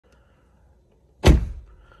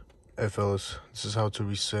Hey fellas, this is how to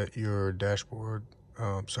reset your dashboard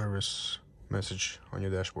service message on your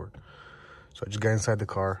dashboard. So I just got inside the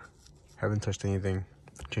car, haven't touched anything,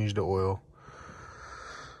 changed the oil.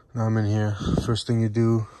 Now I'm in here. First thing you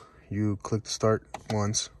do, you click start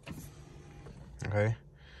once, okay?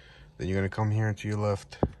 Then you're gonna come here to your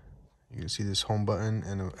left. You can see this home button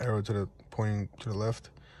and an arrow to the pointing to the left.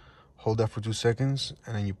 Hold that for 2 seconds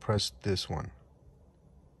and then you press this one.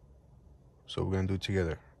 So we're gonna do it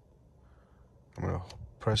together. I'm gonna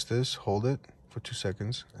press this, hold it for 2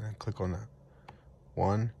 seconds, and then click on that.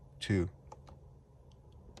 1, 2.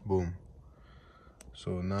 Boom.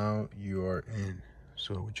 So now you are in.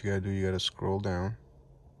 So what you gotta do, you gotta scroll down.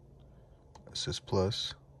 It says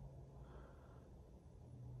plus.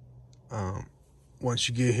 Once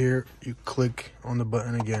you get here, you click on the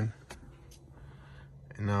button again.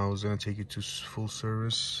 And now it's gonna take you to full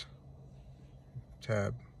service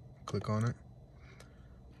tab. Click on it.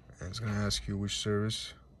 And it's gonna ask you which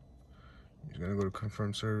service. You're gonna go to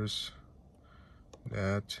confirm service.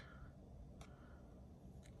 That.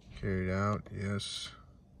 Carried out, yes.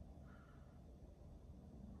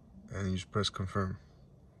 And you just press confirm.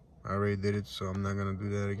 I already did it, so I'm not gonna do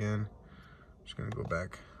that again. I'm just gonna go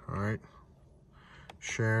back. Alright.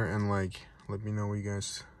 Share and like. Let me know what you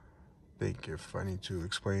guys think. If I need to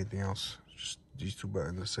explain anything else, just these 2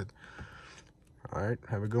 buttons. That's it. Alright,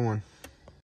 have a good one.